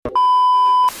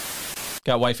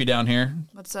Got wifey down here.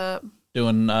 What's up?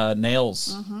 Doing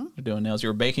nails. We're doing nails. You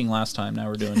were baking last time. Now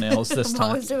we're doing nails this time.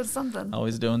 Always doing something.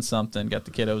 Always doing something. Got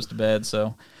the kiddos to bed,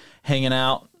 so hanging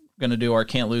out. Going to do our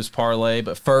can't lose parlay,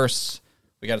 but first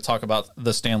we got to talk about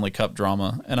the Stanley Cup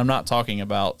drama, and I'm not talking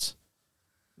about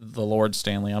the Lord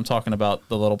Stanley. I'm talking about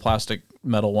the little plastic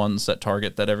metal ones at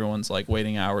Target that everyone's like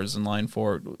waiting hours in line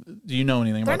for. Do you know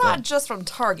anything about that? They're not just from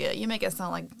Target. You make it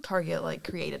sound like Target like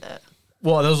created it.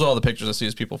 Well, those are all the pictures I see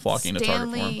as people flocking to Target for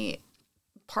them. Stanley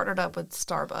partnered up with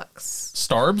Starbucks.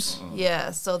 Starbs? Yeah,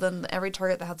 so then every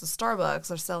Target that has a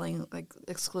Starbucks are selling like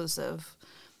exclusive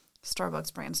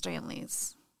Starbucks brand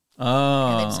Stanleys.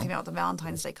 Oh. And they just came out with the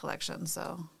Valentine's Day collection,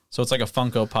 so it's like a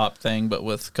Funko Pop thing, but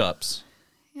with cups.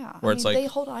 Yeah, where it's like they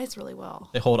hold ice really well.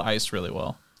 They hold ice really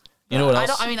well. You know what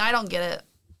else? I don't get it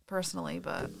personally,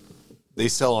 but they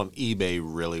sell on eBay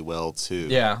really well too.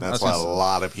 Yeah, that's why a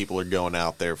lot of people are going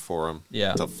out there for them.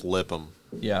 Yeah, to flip them.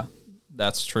 Yeah,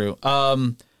 that's true. I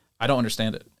don't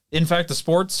understand it. In fact, the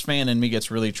sports fan in me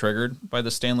gets really triggered by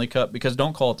the Stanley Cup because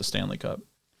don't call it the Stanley Cup.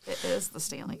 It is the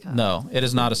Stanley Cup. No, it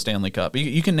is not a Stanley Cup.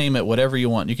 You can name it whatever you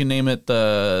want. You can name it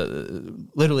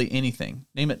literally anything.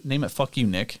 Name it. Fuck you,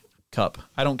 Nick. Cup.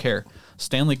 I don't care.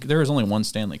 Stanley. There is only one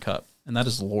Stanley Cup, and that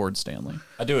is Lord Stanley.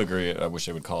 I do agree. I wish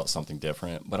they would call it something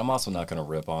different, but I'm also not going to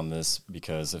rip on this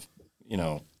because if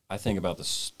I think about the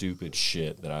stupid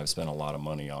shit that I've spent a lot of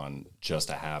money on just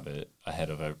to have it ahead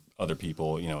of other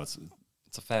people.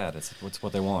 It's a fad. It's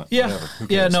what they want. Yeah. Whatever. Who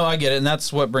cares? Yeah, no, I get it. And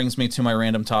that's what brings me to my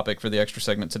random topic for the extra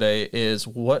segment today is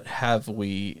what have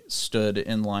we stood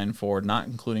in line for, not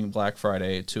including Black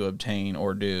Friday, to obtain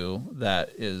or do that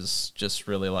is just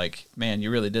really like, man,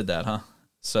 you really did that, huh?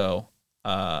 So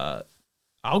I'll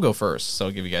go first. So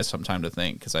I'll give you guys some time to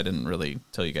think because I didn't really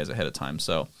tell you guys ahead of time.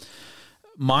 So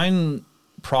mine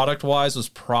product-wise was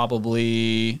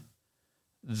probably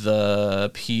the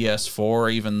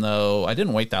PS4, even though I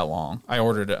didn't wait that long. I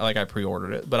ordered it, I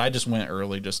pre-ordered it, but I just went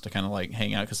early just to kind of like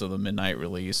hang out because of the midnight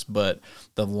release. But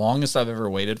the longest I've ever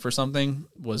waited for something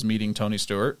was meeting Tony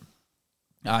Stewart.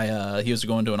 He was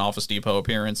going to an Office Depot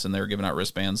appearance, and they were giving out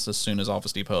wristbands as soon as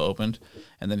Office Depot opened,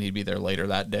 and then he'd be there later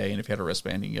that day, and if you had a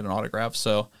wristband, you can get an autograph.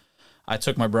 So I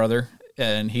took my brother,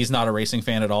 and he's not a racing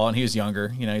fan at all, and he was younger.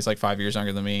 He's like 5 years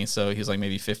younger than me, so he's like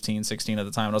maybe 15, 16 at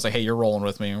the time. And I was like, hey, you're rolling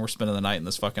with me, and we're spending the night in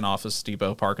this fucking Office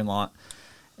Depot parking lot.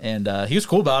 And he was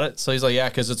cool about it. So he's like, yeah,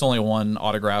 because it's only one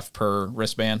autograph per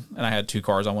wristband, and I had 2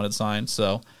 cars I wanted signed.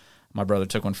 So my brother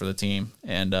took one for the team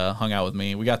and hung out with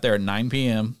me. We got there at 9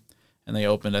 p.m., and they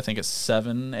opened, I think, at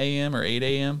 7 a.m. or 8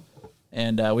 a.m.,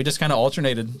 and we just kind of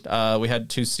alternated. We had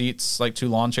 2 seats, like 2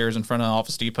 lawn chairs in front of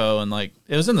Office Depot. And like,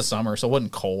 it was in the summer, so it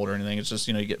wasn't cold or anything. It's just,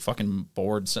 you get fucking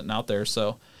bored sitting out there.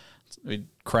 So we'd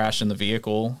crash in the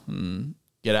vehicle and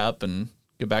get up and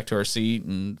get back to our seat.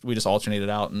 And we just alternated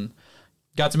out and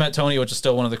got to meet Tony, which is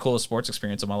still one of the coolest sports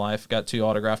experiences of my life. Got 2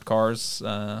 autographed cars.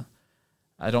 It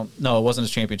wasn't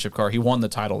his championship car. He won the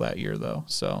title that year though.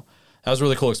 So that was a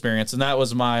really cool experience. And that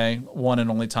was my one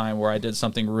and only time where I did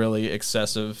something really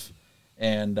excessive.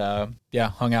 And,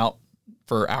 hung out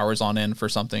for hours on end for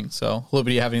something. So, Lou,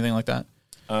 do you have anything like that?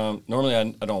 Normally,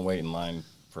 I don't wait in line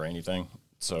for anything.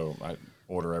 So, I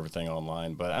order everything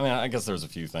online. But, I guess there's a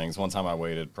few things. One time I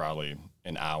waited probably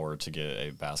an hour to get a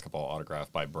basketball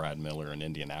autograph by Brad Miller in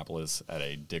Indianapolis at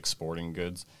a Dick's Sporting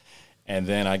Goods. And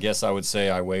then I guess I would say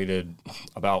I waited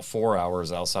about 4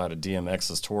 hours outside of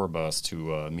DMX's tour bus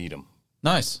to meet him.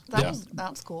 Nice.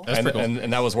 That's cool. That's pretty cool.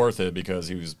 And that was worth it because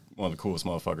he was one of the coolest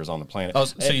motherfuckers on the planet. Oh,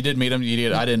 so you did meet him? You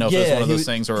did. I didn't know if it was one of those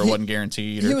things or it wasn't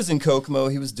guaranteed. He was in Kokomo.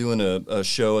 He was doing a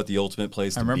show at the Ultimate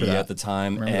Place to be at the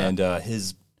time. And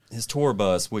his tour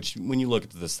bus, which when you look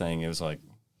at this thing, it was like,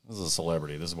 this is a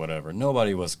celebrity. This is whatever.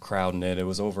 Nobody was crowding it. It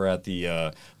was over at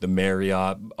the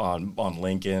Marriott on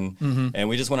Lincoln. Mm-hmm. And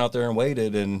we just went out there and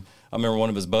waited. And I remember one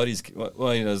of his buddies,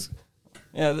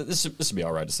 yeah, this should be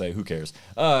all right to say. Who cares?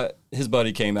 His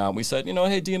buddy came out, and we said,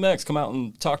 hey, DMX, come out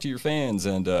and talk to your fans.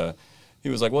 And he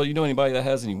was like, well, you know anybody that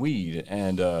has any weed?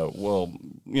 And,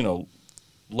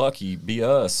 lucky be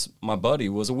us, my buddy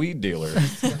was a weed dealer.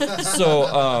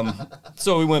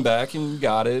 So we went back and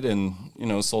got it and,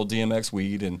 sold DMX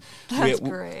weed. And that's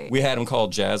great. We had him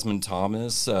called Jasmine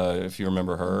Thomas, if you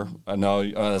remember her. No,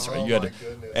 that's right. You had to,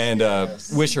 and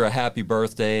wish her a happy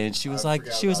birthday. And she was like,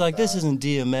 this isn't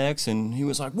DMX. And he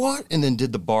was like, what? And then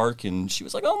did the bark. And she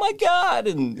was like, oh my God.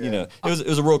 And, it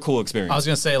was a real cool experience. I was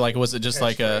going to say, like, was it just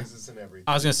like a,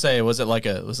 I was going to say, was it like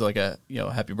a,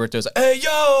 happy birthday? It was like, hey,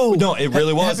 yo. No, it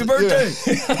really was. Happy birthday.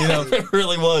 It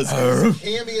really was.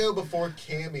 Cameo before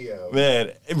cameo.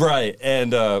 Man, right.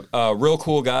 And real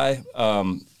cool guy.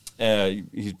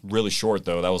 He's really short,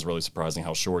 though. That was really surprising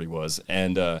how short he was.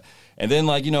 And then,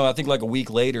 like, you know, I think like a week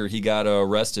later, he got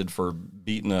arrested for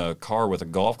beating a car with a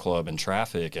golf club in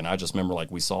traffic. And I just remember,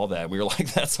 like, we saw that. We were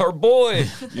like, that's our boy,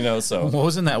 you know, so. What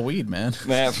was in that weed, man?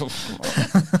 Man,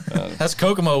 That's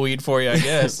Kokomo weed for you, I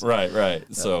guess. Right.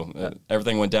 So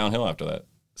everything went downhill after that.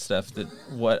 Steph,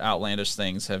 what outlandish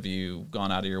things have you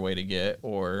gone out of your way to get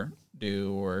or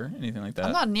do or anything like that?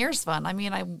 I'm not near as fun. I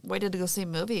mean, I waited to go see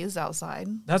movies outside.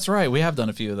 That's right. We have done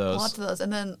a few of those. Lots of those.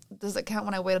 And then does it count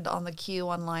when I waited on the queue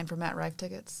online for Matt Rife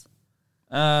tickets?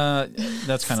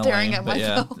 That's kind of staring lame, at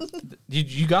my phone.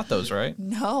 You got those, right?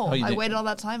 No, Oh, I waited all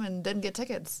that time and didn't get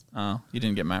tickets. Oh, you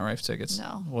didn't get Matt Rife tickets?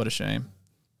 No. What a shame.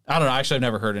 I don't know. Actually, I've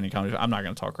never heard any comedy. I'm not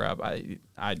going to talk crap. I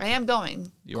am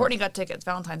going. Courtney got tickets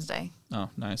Valentine's Day. Oh,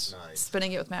 nice.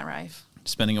 Spinning it with Matt Rife.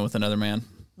 Spinning it with another man.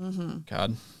 Mm-hmm.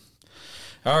 God.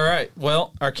 All right.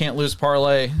 Well, our can't lose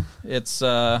parlay. It's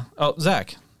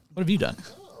Zach. What have you done?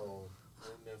 Oh, I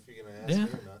don't know if you're gonna ask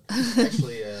me or not.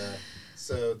 Actually,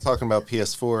 so talking about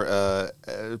PS4,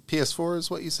 PS4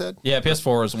 is what you said? Yeah,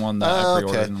 PS4 is one that I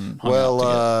pre-ordered. And hung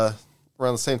out to get.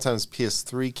 Around the same time as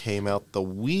PS3 came out, the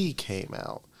Wii came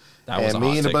out. That was and a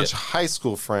hot me and ticket. a bunch of high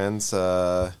school friends,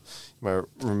 you might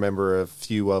remember a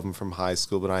few of them from high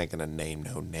school, but I ain't going to name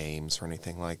no names or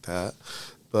anything like that.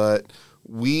 But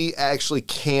we actually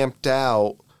camped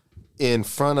out in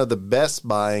front of the Best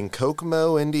Buy in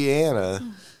Kokomo,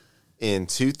 Indiana in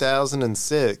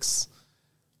 2006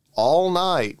 all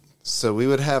night, so we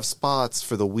would have spots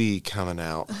for the Wii coming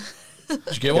out.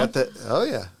 Did you get one? Oh,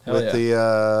 yeah. Hell with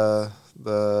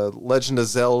the Legend of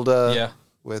Zelda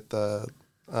with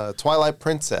Twilight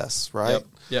Princess, right?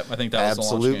 Yep. I think that was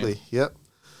absolutely. The launch game. Yep.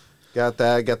 Got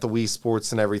that. Got the Wii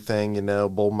Sports and everything. You know,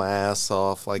 bowled my ass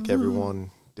off like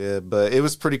everyone did. But it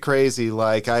was pretty crazy.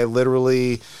 Like I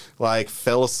literally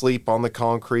fell asleep on the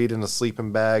concrete in a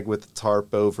sleeping bag with the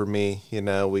tarp over me. You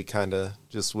know, we kind of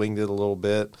just winged it a little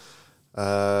bit.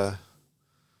 Went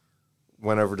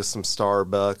over to some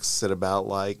Starbucks at about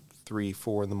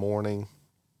 3-4 in the morning.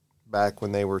 Back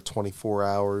when they were 24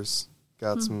 hours.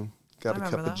 Got a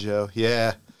cup of Joe.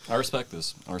 Yeah. I respect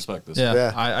this.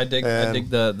 Yeah. I dig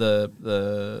the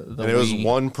and it was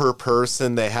one per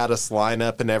person. They had us line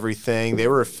up and everything. They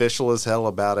were official as hell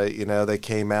about it. You know, they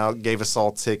came out, gave us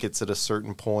all tickets at a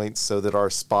certain point so that our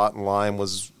spot in line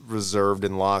was reserved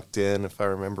and locked in, if I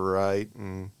remember right.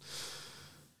 And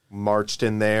marched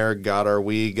in there, got our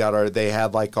Wii, they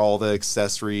had all the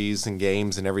accessories and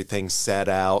games and everything set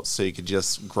out so you could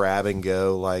just grab and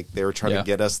go. They were trying to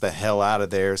get us the hell out of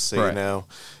there so, you know,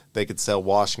 they could sell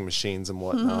washing machines and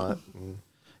whatnot. And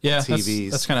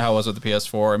TVs. That's kind of how it was with the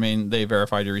PS4. I mean, they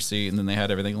verified your receipt and then they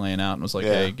had everything laying out and was like,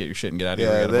 hey, get your shit and get out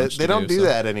of here. They don't do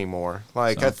that anymore.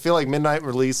 I feel like midnight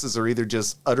releases are either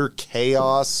just utter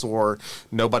chaos or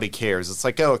nobody cares. It's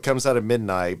like, oh, it comes out at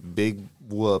midnight, big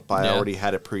whoop, I already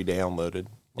had it pre-downloaded.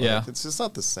 It's just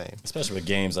not the same. Especially with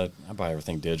games, I buy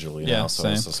everything digitally now. So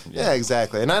same. it's just,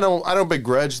 exactly. And I don't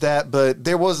begrudge that, but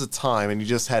there was a time and you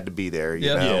just had to be there,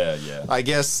 you know? Yeah. I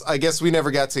guess we never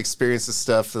got to experience the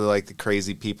stuff that the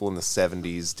crazy people in the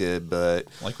 70s did, but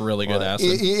really good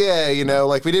acid. Yeah, you know,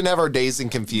 we didn't have our Dazed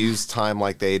and Confused time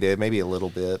like they did, maybe a little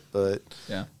bit, but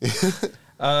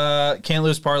can't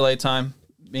lose parlay time.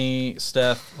 Me,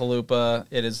 Steph, Halupa.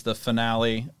 It is the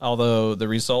finale. Although the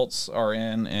results are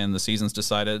in and the season's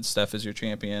decided, Steph is your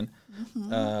champion.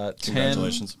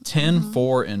 Congratulations.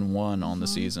 10-4-1 on the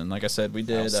season. Like I said, we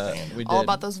did. All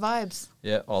about those vibes.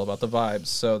 Yeah, all about the vibes.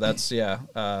 So that's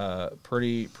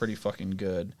pretty fucking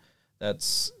good.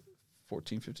 That's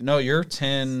 14-15. No, you're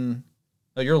 10.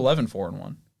 No, you're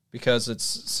 11-4-1 because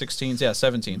it's 16s. Yeah,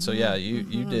 17. So yeah,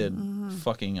 you did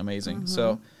fucking amazing.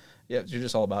 So. Yeah, you're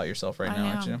just all about yourself right now,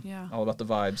 aren't you? Yeah. All about the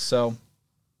vibes. So,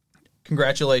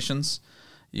 congratulations.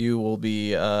 You will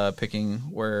be picking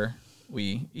where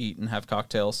we eat and have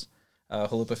cocktails.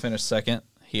 Halupa finished second.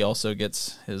 He also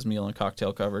gets his meal and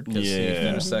cocktail covered because he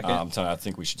finished second. I'm telling you, I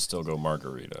think we should still go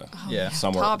margarita.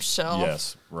 Somewhere. Top shelf.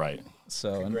 Yes, right.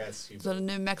 So, congrats to you. The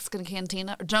new Mexican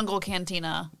cantina, or Jungle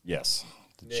Cantina. Yes,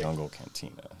 the Jungle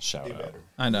Cantina. Shout out.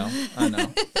 I know.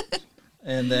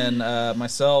 And then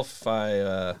myself,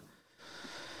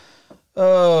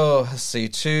 let's see,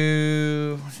 I'm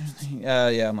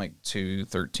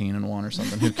 2-13-1 or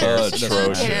something. Who cares?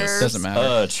 Doesn't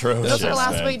matter. Atrocious. This is our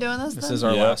last week doing this. This is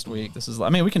our last week. This is. I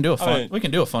mean, we can do a fun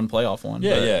playoff one.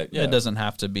 Yeah. It doesn't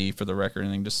have to be for the record or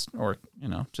anything. Just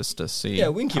to see. Yeah,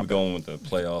 we can keep going with the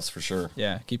playoffs for sure.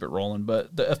 Yeah, keep it rolling. But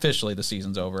officially, the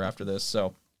season's over after this.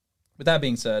 So, with that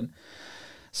being said,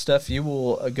 Steph, you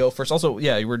will go first. Also,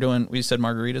 yeah, we said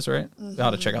margaritas, right? Mm-hmm.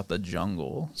 Ought to check out the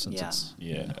Jungle since it's.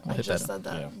 Yeah. I just said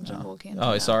that. Yeah. Jungle can't.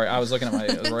 Oh, sorry. I was looking at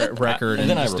my record. And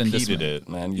then I repeated it,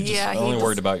 man. You just only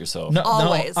worried about yourself.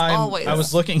 Always. I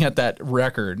was looking at that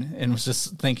record and was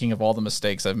just thinking of all the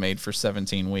mistakes I've made for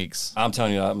 17 weeks. I'm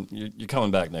telling you, you're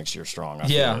coming back next year strong.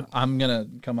 I'm going to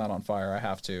come out on fire. I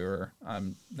have to, or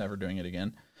I'm never doing it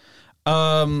again.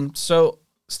 So,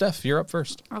 Steph, you're up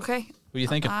first. Okay. What are you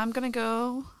thinking? I'm going to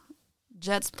go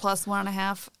Jets plus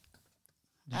 1.5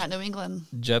 at New England.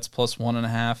 Jets plus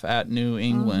 1.5 at New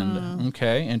England. Mm-hmm.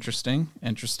 Okay, interesting.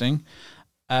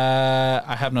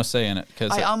 I have no say in it because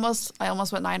I almost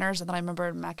went Niners, and then I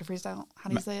remembered McAfee's out. How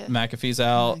do you say it? McAfee's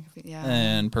out,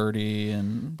 and Purdy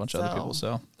and a bunch of other people.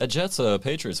 So that Jets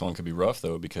Patriots one could be rough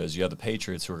though, because you have the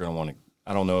Patriots who are going to want to.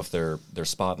 I don't know if they're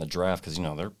spot in the draft because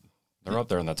they're up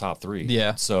there in the top 3.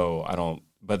 Yeah. So I don't.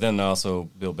 But then also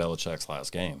Bill Belichick's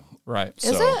last game. Right. Is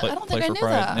it? I don't think I knew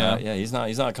that. Yeah. He's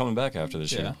not coming back after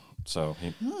this year. So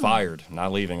he fired,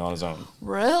 not leaving on his own.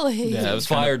 Really? Yeah, it was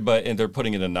fired, and they're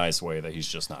putting it in a nice way that he's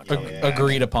just not coming.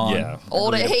 Agreed upon. Yeah.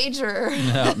 Old age or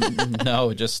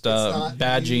no, just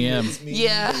bad GM.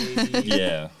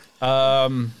 Yeah.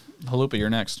 Halupa, you're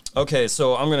next. Okay,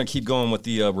 so I'm going to keep going with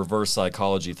the reverse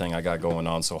psychology thing I got going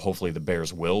on, so hopefully the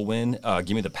Bears will win.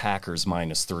 Give me the Packers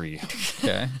 -3.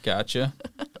 Okay, gotcha.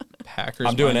 Packers.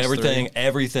 I'm doing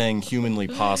everything humanly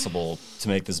possible to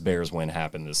make this Bears win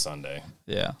happen this Sunday.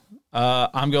 Yeah. I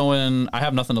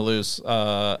have nothing to lose.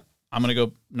 I'm going to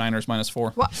go Niners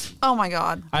 -4. What? Oh, my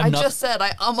God. I just said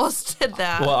I almost did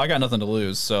that. Well, I got nothing to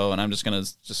lose, and I'm just going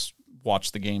to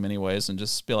watch the game anyways and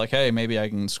just be like, hey, maybe I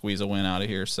can squeeze a win out of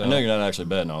here. So I know you're not actually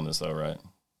betting on this though, right?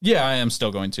 Yeah, I am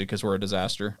still going to because we're a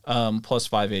disaster. Plus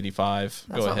 585.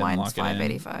 That's go ahead and lock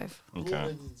 585. it in.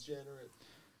 Okay.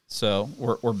 So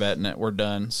we're betting it. We're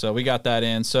done. So we got that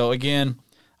in. So again,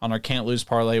 on our can't lose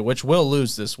parlay, which we'll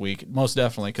lose this week, most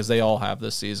definitely because they all have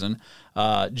this season.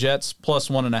 Jets plus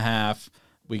 1.5.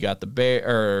 We got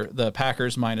the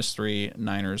Packers -3,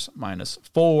 Niners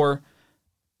 -4.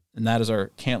 And that is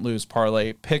our can't lose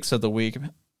parlay picks of the week.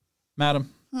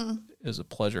 Madam, it was a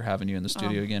pleasure having you in the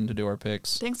studio again to do our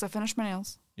picks. Thanks. I finished my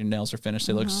nails. Your nails are finished.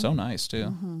 They look so nice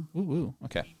too. Ooh.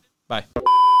 Okay. Bye.